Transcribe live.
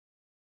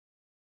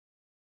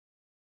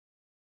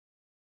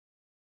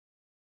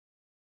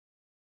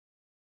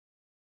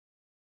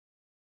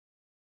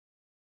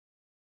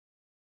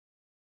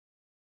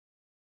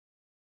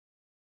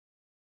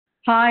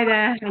Hi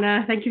there,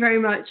 Hannah. Thank you very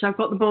much. I've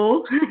got the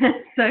ball.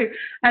 So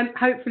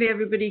hopefully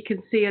everybody can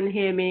see and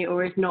hear me,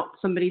 or if not,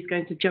 somebody's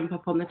going to jump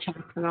up on the chat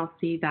and I'll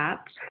see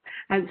that.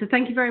 And so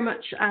thank you very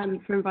much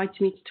for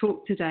inviting me to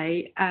talk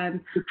today. I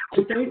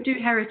don't do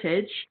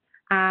heritage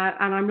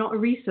and I'm not a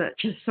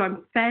researcher, so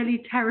I'm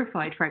fairly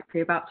terrified, frankly,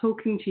 about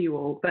talking to you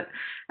all. But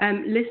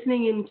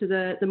listening into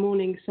the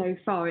morning so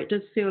far, it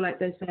does feel like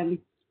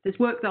there's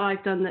work that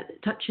I've done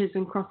that touches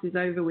and crosses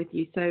over with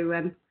you.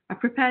 So I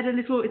prepared a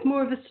little, it's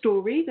more of a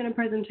story than a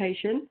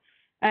presentation.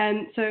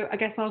 So I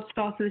guess I'll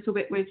start a little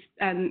bit with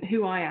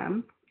who I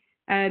am.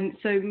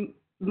 So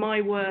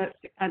my work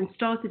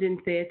started in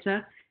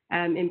theatre,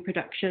 in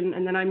production,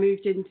 and then I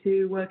moved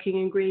into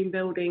working in green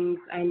buildings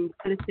and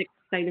holistic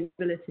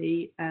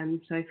sustainability.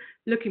 So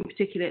looking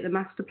particularly at the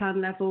master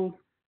plan level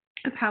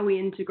of how we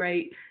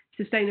integrate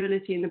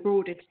sustainability in the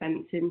broadest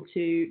sense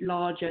into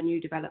larger new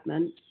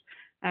developments.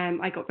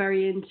 I got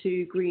very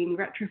into green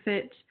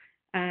retrofit.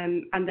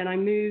 And then I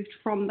moved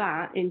from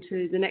that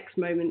into the next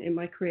moment in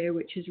my career,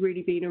 which has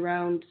really been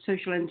around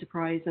social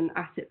enterprise and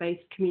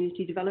asset-based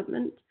community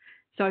development.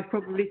 So I've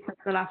probably spent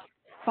the last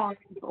 5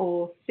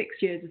 or 6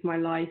 years of my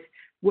life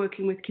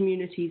working with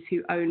communities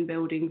who own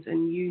buildings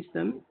and use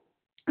them,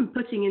 and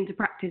putting into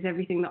practice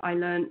everything that I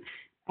learned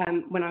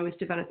when I was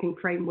developing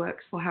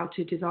frameworks for how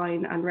to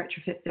design and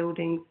retrofit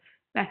buildings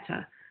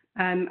better.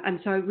 And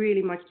so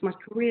really my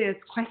career's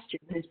question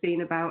has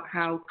been about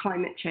how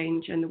climate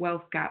change and the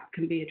wealth gap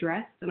can be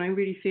addressed. And I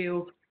really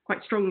feel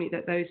quite strongly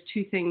that those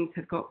two things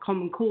have got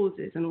common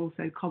causes and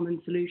also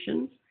common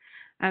solutions.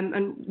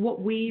 And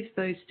what weaves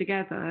those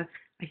together,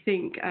 I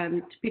think,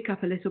 to pick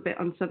up a little bit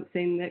on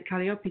something that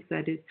Calliope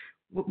said, is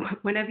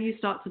whenever you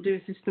start to do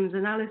a systems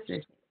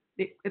analysis,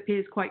 it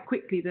appears quite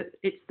quickly that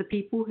it's the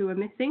people who are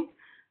missing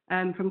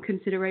from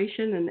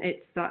consideration, and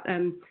it's that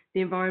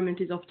the environment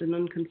is often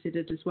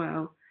unconsidered as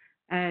well.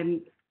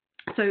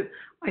 So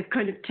I've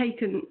kind of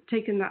taken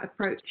that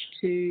approach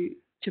to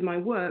my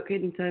work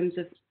in terms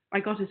of I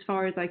got as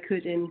far as I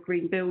could in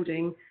green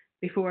building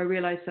before I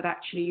realised that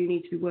actually you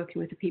need to be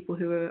working with the people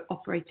who are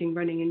operating,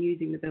 running and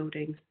using the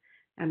buildings.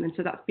 And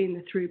so that's been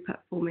the throughput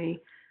for me.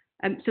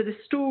 So the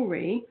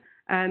story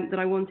that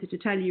I wanted to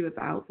tell you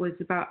about was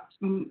about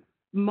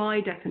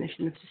my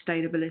definition of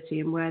sustainability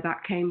and where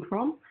that came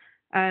from,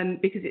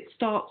 because it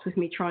starts with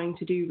me trying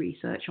to do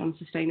research on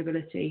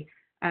sustainability.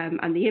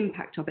 And the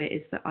impact of it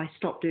is that I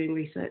stop doing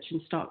research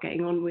and start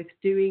getting on with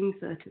doing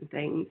certain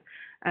things.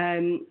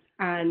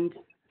 And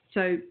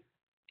so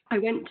I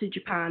went to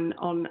Japan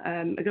on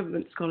a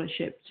government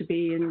scholarship to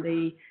be in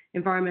the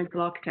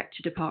environmental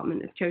architecture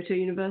department of Kyoto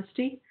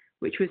University,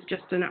 which was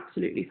just an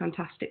absolutely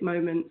fantastic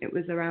moment. It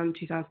was around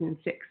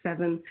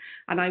 2006-07,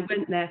 and I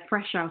went there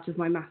fresh out of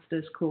my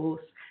master's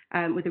course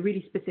with a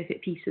really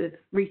specific piece of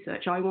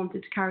research I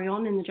wanted to carry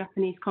on in the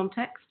Japanese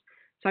context.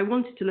 So I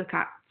wanted to look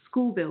at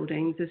school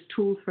buildings as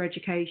tools for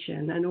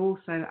education and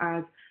also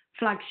as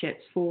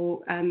flagships for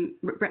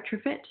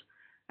retrofit.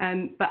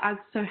 But as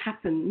so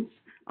happens,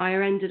 I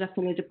ended up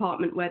in a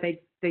department where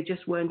they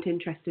just weren't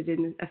interested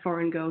in a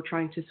foreign girl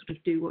trying to sort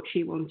of do what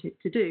she wanted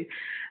to do.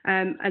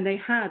 And they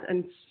had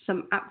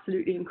some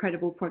absolutely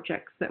incredible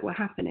projects that were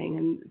happening.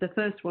 And the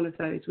first one of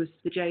those was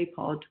the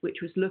J-Pod, which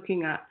was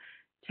looking at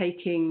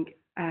taking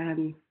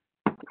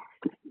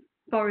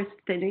forest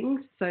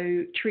thinnings,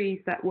 so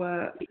trees that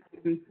were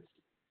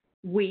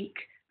weak,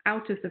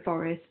 out of the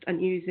forest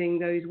and using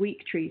those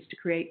weak trees to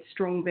create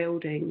strong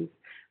buildings.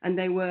 And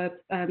they were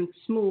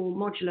small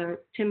modular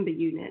timber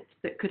units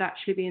that could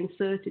actually be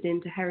inserted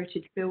into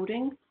heritage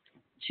buildings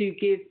to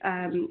give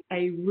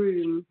a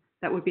room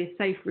that would be a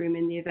safe room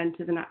in the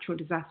event of a natural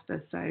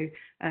disaster, so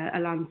a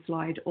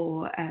landslide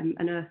or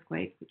an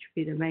earthquake, which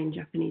would be the main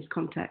Japanese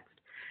context.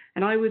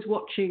 And I was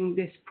watching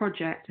this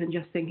project and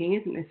just thinking,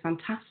 isn't this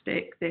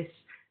fantastic, this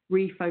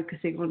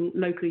refocusing on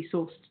locally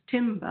sourced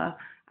timber?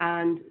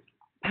 And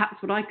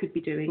perhaps what I could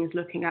be doing is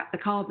looking at the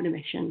carbon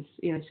emissions,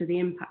 so the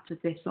impact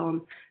of this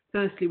on,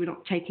 firstly, we're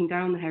not taking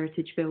down the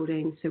heritage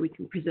buildings so we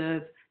can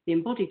preserve the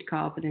embodied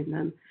carbon in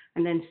them.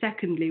 And then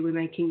secondly, we're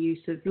making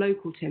use of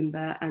local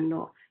timber and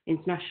not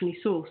internationally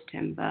sourced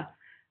timber.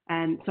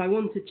 And so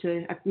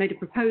I made a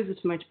proposal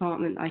to my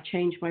department. I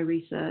changed my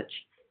research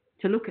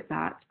to look at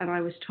that. And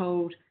I was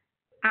told,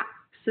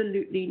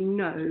 absolutely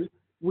no,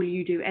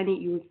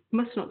 you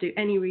must not do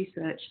any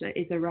research that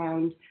is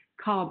around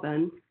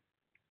carbon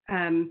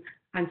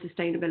and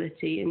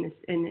sustainability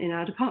in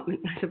our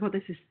department. I said, well,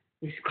 this is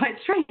quite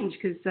strange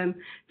because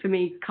for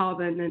me,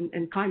 carbon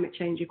and climate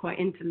change are quite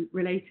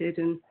interrelated.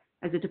 And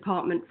as a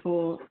department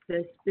for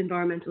the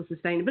environmental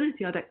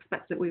sustainability, I'd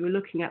expect that we were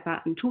looking at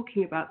that and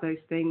talking about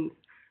those things.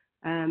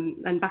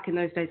 And back in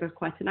those days, I was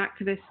quite an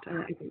activist.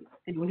 I think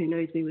anyone who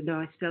knows me would know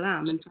I still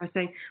am. And so I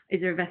say,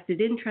 is there a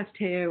vested interest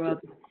here?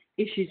 Or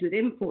issues with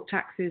import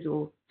taxes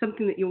or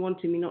something that you're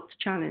wanting me not to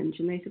challenge?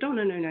 And they said, oh,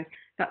 no,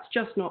 that's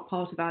just not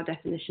part of our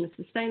definition of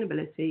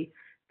sustainability.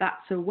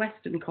 That's a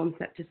Western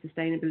concept of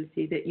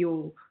sustainability that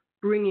you're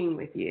bringing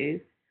with you.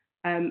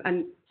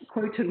 And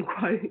quote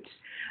unquote,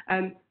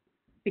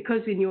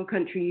 because in your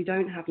country you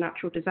don't have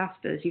natural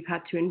disasters, you've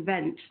had to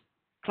invent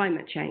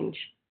climate change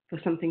for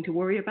something to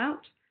worry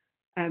about.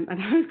 And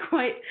I was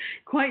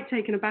quite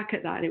taken aback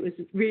at that. And it was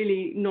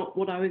really not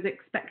what I was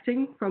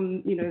expecting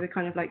from, you know, the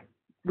kind of like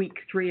week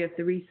 3 of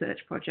the research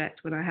project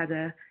when I had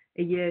a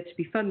year to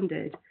be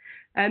funded.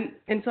 And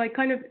so I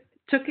kind of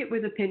took it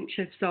with a pinch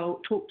of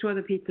salt, talked to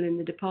other people in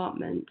the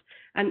department,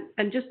 and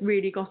just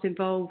really got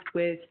involved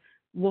with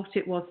what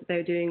it was that they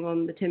were doing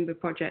on the timber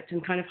project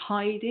and kind of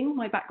hiding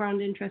my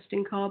background interest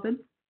in carbon.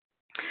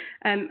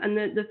 And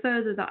the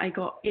further that I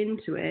got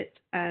into it,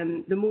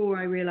 the more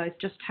I realised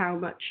just how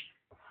much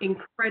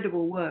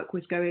incredible work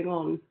was going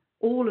on,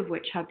 all of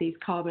which had these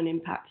carbon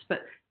impacts,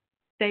 but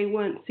they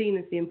weren't seen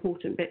as the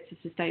important bits of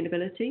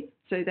sustainability.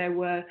 So there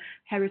were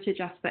heritage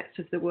aspects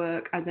of the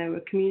work and there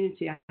were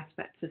community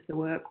aspects of the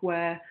work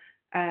where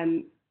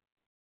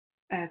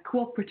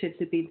cooperatives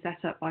had been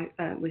set up by,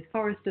 with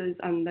foresters,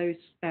 and those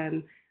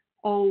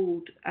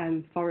old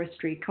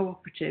forestry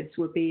cooperatives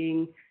were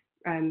being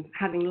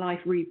having life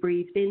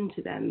rebreathed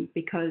into them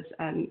because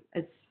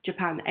as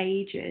Japan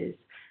ages,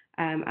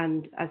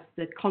 and as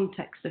the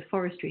context of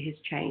forestry has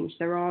changed,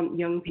 there aren't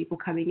young people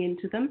coming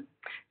into them.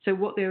 So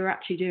what they were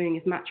actually doing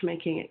is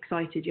matchmaking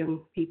excited young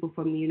people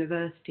from the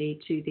university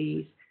to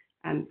these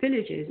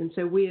villages. And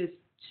so we as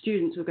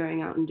students were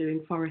going out and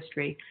doing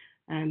forestry,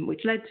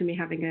 which led to me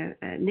having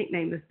a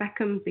nickname of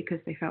Beckham, because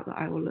they felt that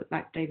I will look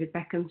like David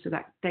Beckham. So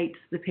that dates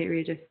the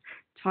period of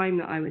time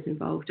that I was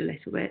involved a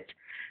little bit.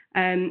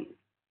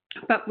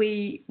 But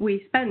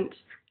we spent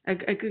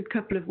a good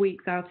couple of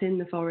weeks out in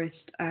the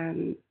forest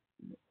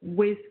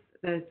with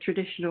the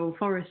traditional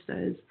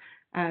foresters,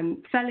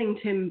 selling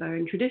timber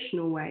in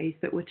traditional ways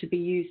that were to be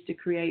used to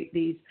create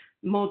these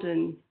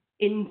modern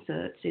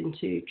inserts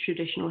into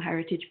traditional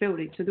heritage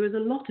buildings. So there was a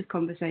lot of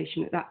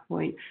conversation at that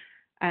point.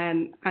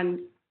 And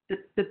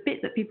the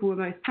bit that people were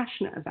most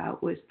passionate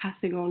about was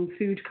passing on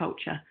food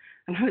culture.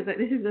 And I was like,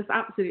 this is just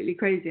absolutely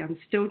crazy. I'm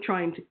still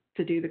trying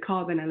to do the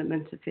carbon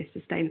element of this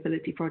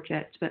sustainability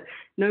project, but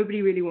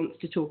nobody really wants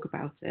to talk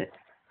about it.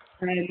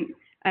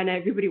 And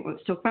everybody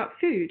wants to talk about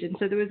food. And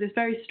so there was this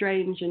very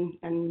strange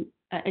and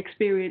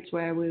experience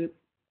where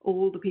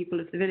all the people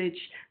of the village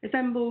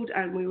assembled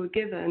and we were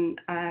given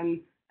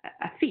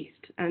a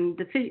feast. And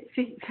the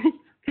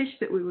fish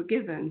that we were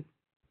given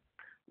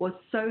was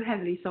so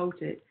heavily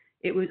salted,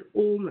 it was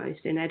almost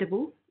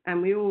inedible. And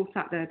we all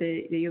sat there,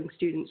 the young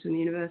students from the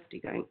university,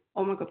 going,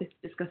 oh my God, this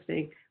is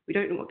disgusting. We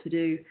don't know what to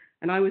do.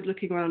 And I was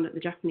looking around at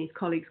the Japanese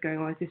colleagues going,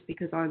 oh, is this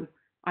because I'm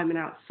an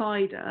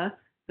outsider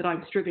that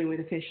I'm struggling with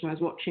a fish? And I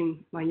was watching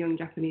my young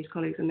Japanese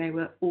colleagues and they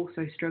were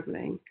also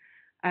struggling.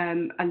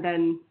 And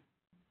then,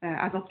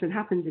 as often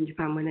happens in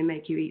Japan, when they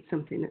make you eat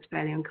something that's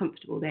fairly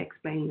uncomfortable, they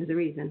explain there's a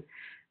reason.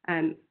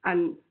 And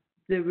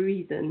the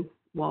reason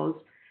was,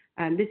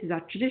 this is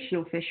our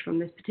traditional fish from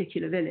this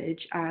particular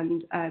village,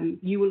 and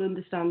you will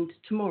understand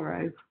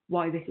tomorrow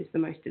why this is the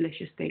most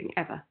delicious thing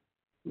ever.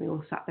 We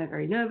all sat there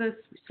very nervous.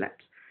 We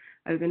slept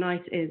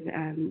overnight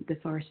in the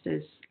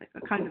foresters,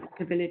 kind of like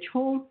a village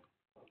hall.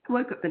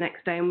 Woke up the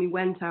next day and we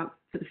went out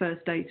for the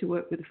first day to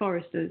work with the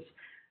foresters.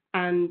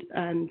 And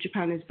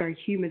Japan is a very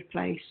humid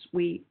place.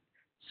 We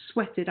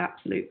sweated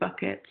absolute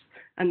buckets.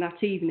 And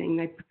that evening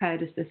they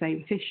prepared us the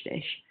same fish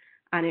dish.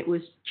 And it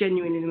was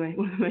genuinely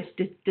one of the most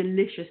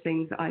delicious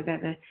things that I've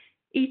ever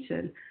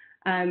eaten.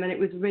 And it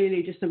was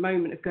really just a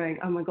moment of going,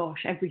 oh my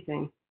gosh,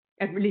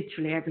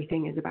 literally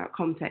everything is about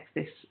context.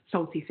 This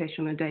salty fish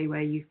on a day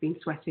where you've been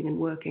sweating and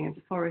working as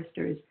a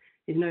forester is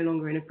no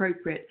longer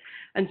inappropriate.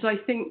 And so I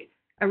think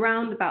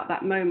around about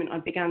that moment, I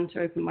began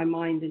to open my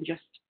mind and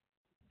just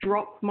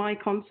drop my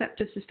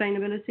concept of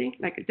sustainability.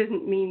 Like, it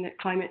doesn't mean that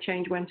climate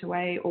change went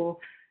away or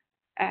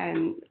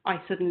I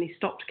suddenly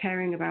stopped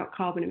caring about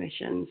carbon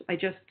emissions. I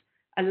just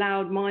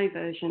allowed my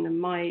version and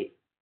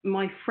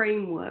my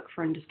framework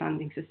for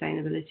understanding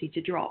sustainability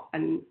to drop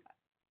and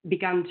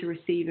began to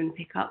receive and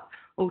pick up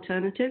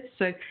alternatives.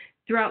 So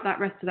throughout that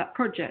rest of that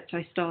project,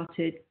 I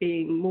started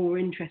being more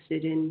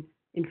interested in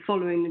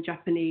following the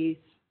Japanese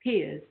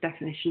peers'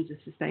 definitions of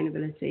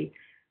sustainability.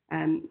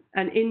 And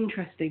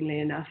interestingly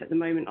enough, at the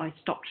moment, I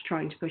stopped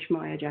trying to push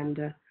my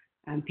agenda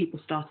and people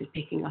started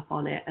picking up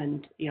on it.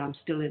 And I'm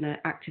still in an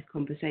active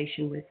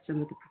conversation with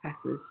some of the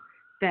professors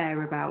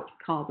there about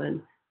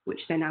carbon,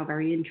 which they're now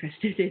very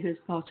interested in as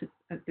part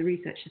of the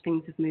research. So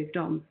things have moved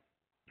on.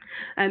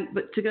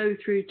 But to go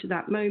through to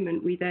that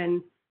moment, we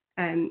then,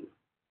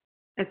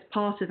 as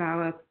part of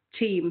our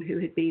team who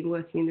had been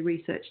working in the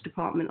research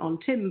department on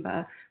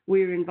timber,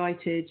 we were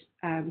invited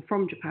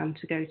from Japan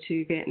to go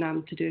to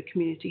Vietnam to do a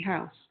community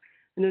house.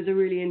 And there was a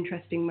really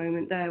interesting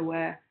moment there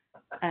where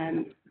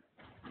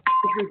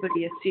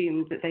everybody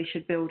assumed that they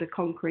should build a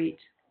concrete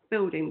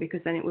building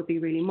because then it would be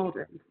really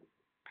modern.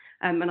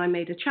 And I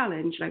made a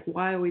challenge, like,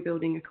 why are we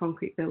building a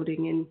concrete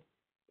building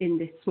in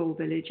this small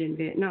village in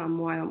Vietnam?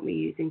 Why aren't we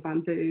using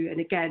bamboo? And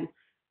again,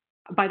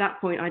 by that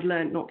point, I'd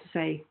learned not to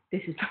say,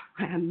 this is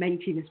why I'm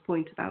making this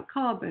point about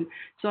carbon.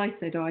 So I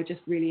said, I'm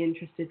just really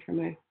interested from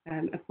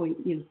a point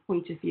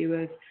of view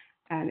of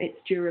its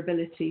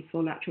durability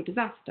for natural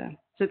disaster.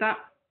 So that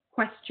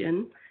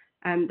question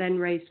then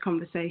raised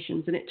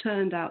conversations. And it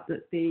turned out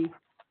that the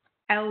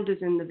elders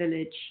in the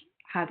village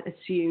had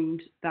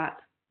assumed that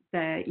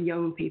their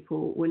young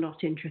people were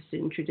not interested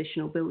in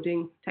traditional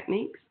building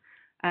techniques.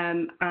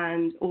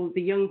 And all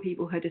the young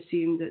people had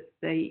assumed that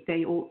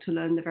they ought to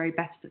learn the very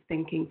best of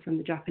thinking from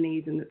the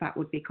Japanese, and that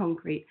would be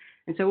concrete.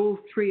 And so all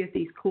three of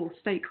these core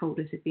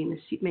stakeholders had been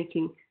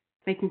making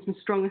some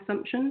strong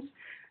assumptions.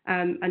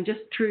 And just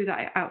through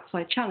that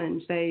outside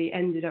challenge, they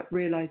ended up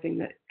realizing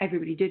that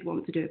everybody did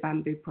want to do a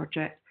bamboo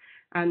project,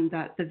 and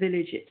that the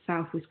village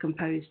itself was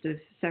composed of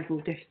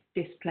several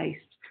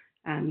displaced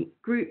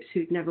groups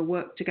who'd never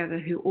worked together,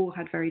 who all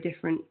had very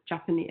different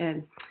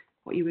Japanese,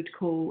 what you would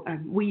call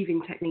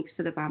weaving techniques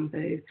to the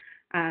bamboo,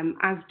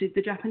 as did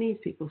the Japanese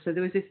people. So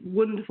there was this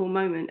wonderful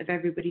moment of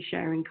everybody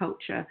sharing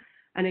culture.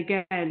 And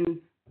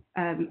again,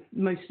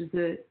 most of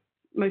the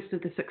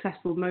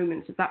successful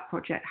moments of that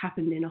project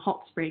happened in a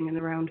hot spring and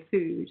around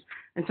food.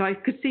 And so I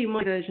could see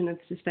my version of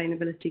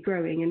sustainability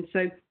growing. And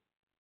so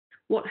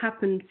what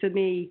happened for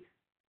me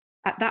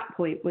at that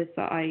point was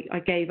that I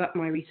gave up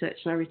my research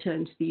and I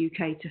returned to the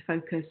UK to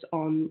focus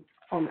on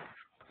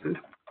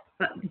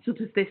sort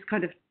of this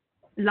kind of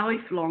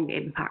lifelong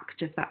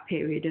impact of that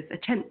period of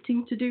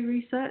attempting to do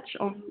research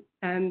on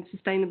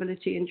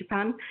sustainability in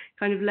Japan.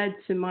 Kind of led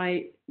to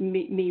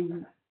me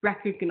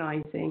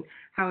recognizing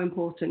how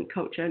important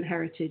culture and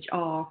heritage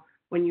are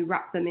when you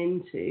wrap them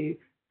into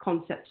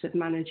concepts of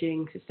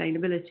managing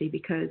sustainability,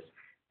 because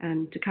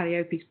to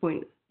Calliope's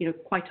point,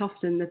 quite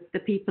often the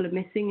people are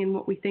missing in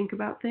what we think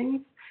about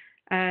things.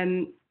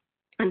 And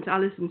to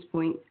Alison's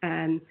point,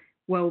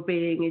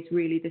 well-being is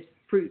really this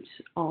fruit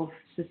of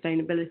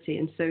sustainability.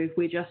 And so if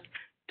we're just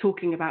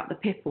talking about the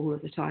pip all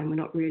of the time, we're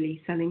not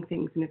really selling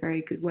things in a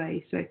very good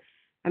way. So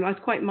I was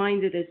quite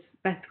minded as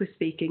Beth was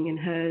speaking in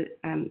her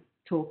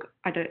talk.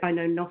 I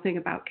know nothing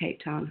about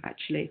Cape Town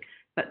actually,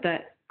 but the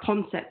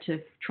concept of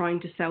trying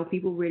to sell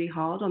people really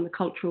hard on the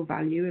cultural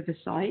value of a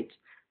site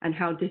and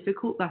how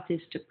difficult that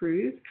is to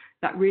prove,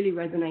 that really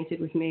resonated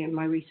with me in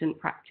my recent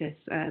practice.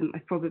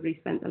 I've probably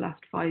spent the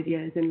last 5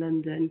 years in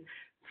London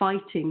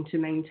fighting to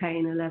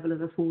maintain a level of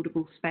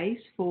affordable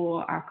space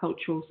for our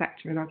cultural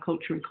sector and our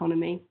cultural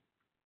economy.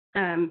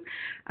 And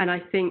I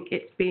think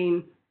it's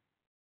been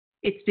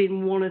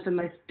one of the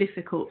most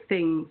difficult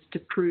things to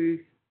prove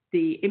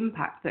the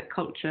impact that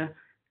culture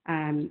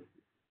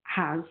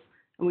has.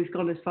 And we've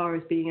gone as far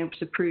as being able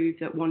to prove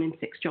that 1 in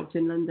 6 jobs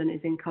in London is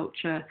in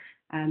culture,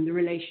 and the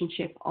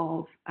relationship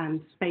of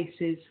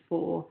spaces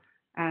for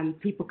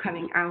people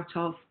coming out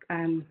of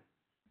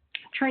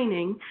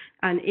training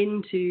and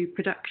into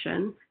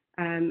production,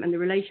 and the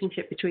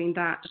relationship between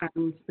that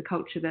and the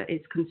culture that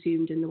is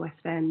consumed in the West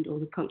End or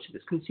the culture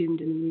that's consumed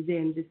in the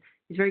museums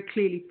is very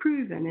clearly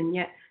proven, and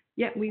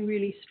yet we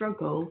really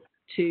struggle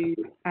to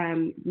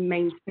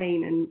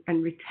maintain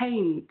and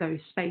retain those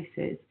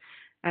spaces.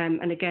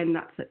 And again,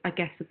 that's, I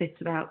guess, a bit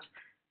about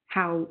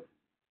how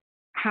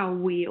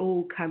we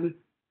all can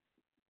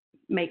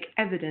make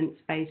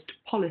evidence-based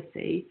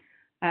policy.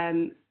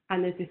 And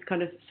there's this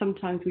kind of,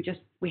 sometimes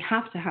we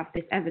have to have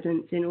this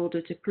evidence in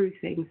order to prove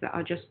things that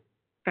are just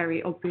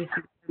very obvious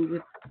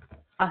with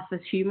us as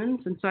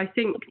humans. And so I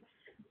think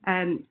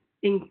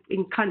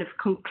in kind of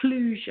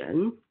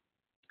conclusion,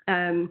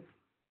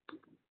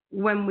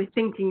 when we're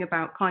thinking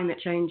about climate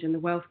change and the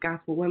wealth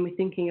gap, or when we're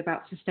thinking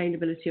about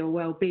sustainability or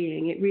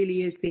well-being, it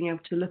really is being able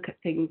to look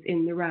at things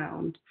in the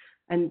round.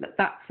 And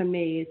that for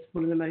me is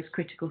one of the most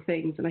critical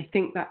things. And I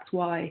think that's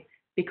why,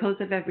 because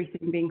of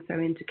everything being so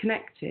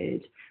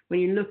interconnected,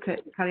 when you look at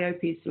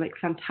Calliope's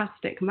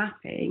fantastic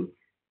mapping,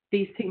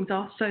 these things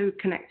are so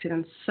connected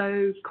and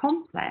so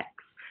complex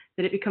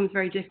that it becomes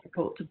very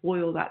difficult to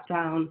boil that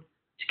down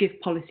to give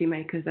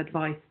policymakers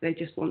advice. They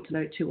just want to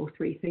know 2 or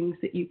 3 things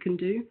that you can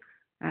do.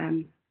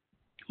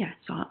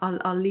 So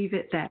I'll leave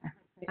it there.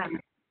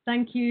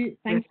 Thank you.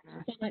 Thank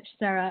you so much,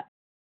 Sarah.